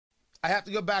I have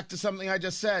to go back to something I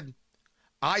just said.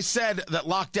 I said that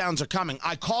lockdowns are coming.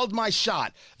 I called my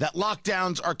shot that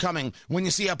lockdowns are coming when you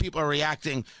see how people are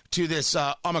reacting to this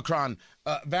Omicron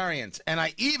variant. And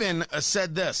I even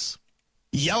said this.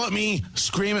 Yell at me,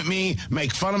 scream at me,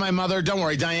 make fun of my mother. Don't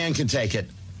worry, Diane can take it.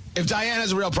 If Diane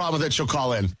has a real problem with it, she'll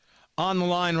call in. On the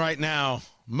line right now,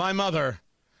 my mother,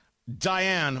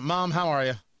 Diane. Mom, how are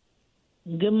you?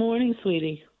 Good morning,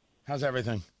 sweetie. How's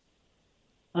everything?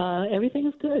 Everything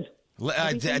is good.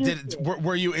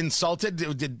 Were you insulted?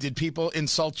 Did people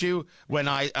insult you when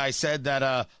I said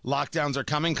that lockdowns are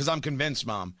coming? Because I'm convinced,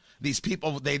 Mom. These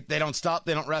people, they don't stop,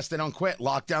 they don't rest, they don't quit.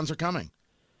 Lockdowns are coming.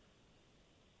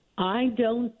 I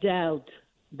don't doubt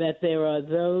that there are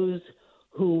those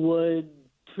who would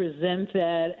present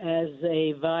that as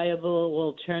a viable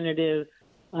alternative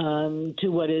to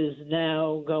what is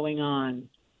now going on.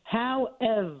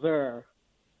 However,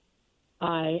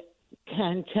 I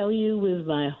can tell you with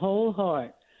my whole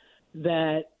heart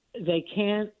that they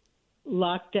can't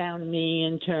lock down me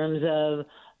in terms of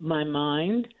my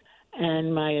mind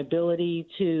and my ability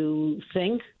to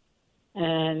think.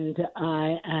 And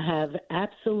I have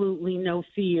absolutely no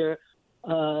fear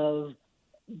of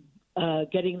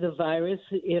getting the virus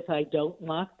if I don't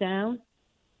lock down.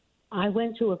 I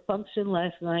went to a function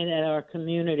last night at our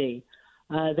community.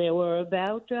 There were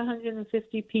about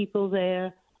 150 people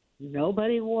there.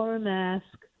 Nobody wore a mask.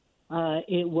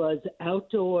 It was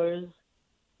outdoors.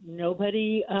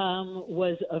 Nobody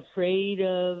was afraid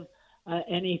of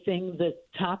anything. The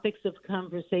topics of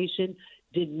conversation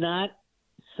did not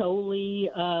solely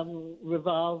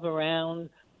revolve around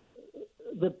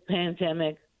the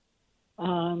pandemic.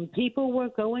 People were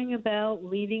going about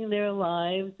leading their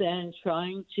lives and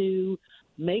trying to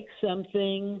make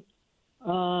something,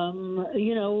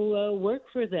 work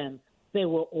for them. They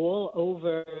were all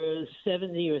over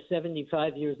 70 or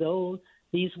 75 years old.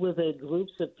 These were the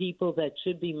groups of people that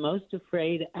should be most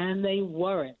afraid, and they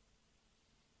weren't.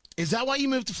 Is that why you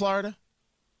moved to Florida?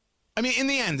 I mean, in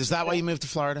the end, is that why you moved to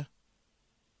Florida?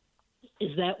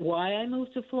 Is that why I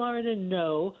moved to Florida?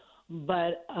 No,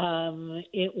 but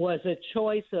it was a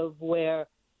choice of where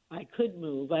I could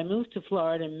move. I moved to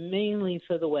Florida mainly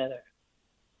for the weather.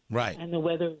 Right. And the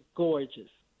weather is gorgeous.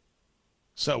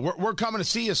 So we're coming to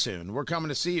see you soon. We're coming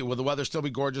to see you. Will the weather still be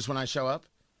gorgeous when I show up?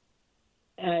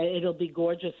 It'll be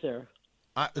gorgeous, sir.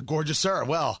 Gorgeous, sir.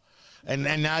 Well, and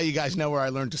now you guys know where I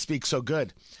learned to speak so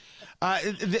good.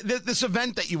 This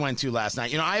event that you went to last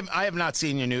night, I have not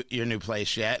seen your new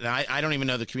place yet, and I don't even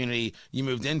know the community you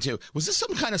moved into. Was this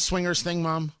some kind of swingers thing,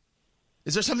 Mom?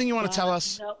 Is there something you want to tell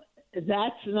us? No,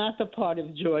 that's not the part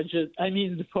of Georgia. I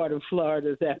mean, the part of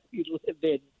Florida that we live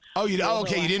in. Oh,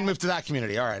 okay. You didn't move to that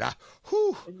community. All right.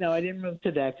 No, I didn't move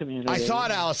to that community. I thought,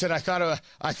 Allison, I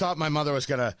thought my mother was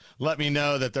going to let me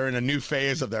know that they're in a new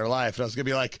phase of their life. And I was going to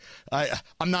be like,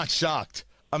 I'm not shocked.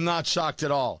 I'm not shocked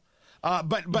at all.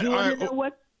 But you want to know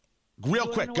what? Real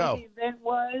quick, go. What the event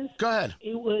was? Go ahead.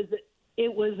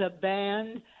 It was a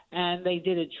band, and they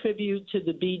did a tribute to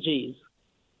the Bee Gees.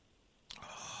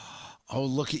 Oh,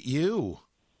 look at you.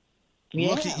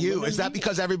 Yeah, look at you. Is that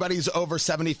because everybody's over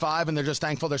 75 and they're just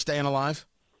thankful they're staying alive?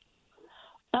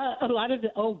 A lot of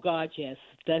oh, God, yes.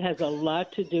 That has a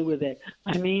lot to do with it.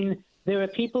 I mean, there are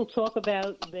people talk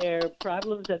about their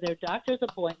problems and their doctor's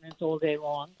appointments all day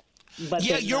long. But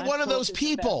yeah, you're one of those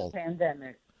people.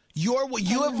 Pandemic. You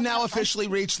have now officially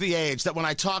reached the age that when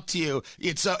I talk to you,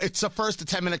 it's a first to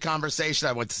 10-minute conversation.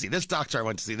 I went to see this doctor. I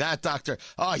went to see that doctor.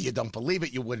 Oh, you don't believe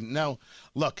it. You wouldn't know.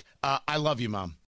 Look, I love you, Mom.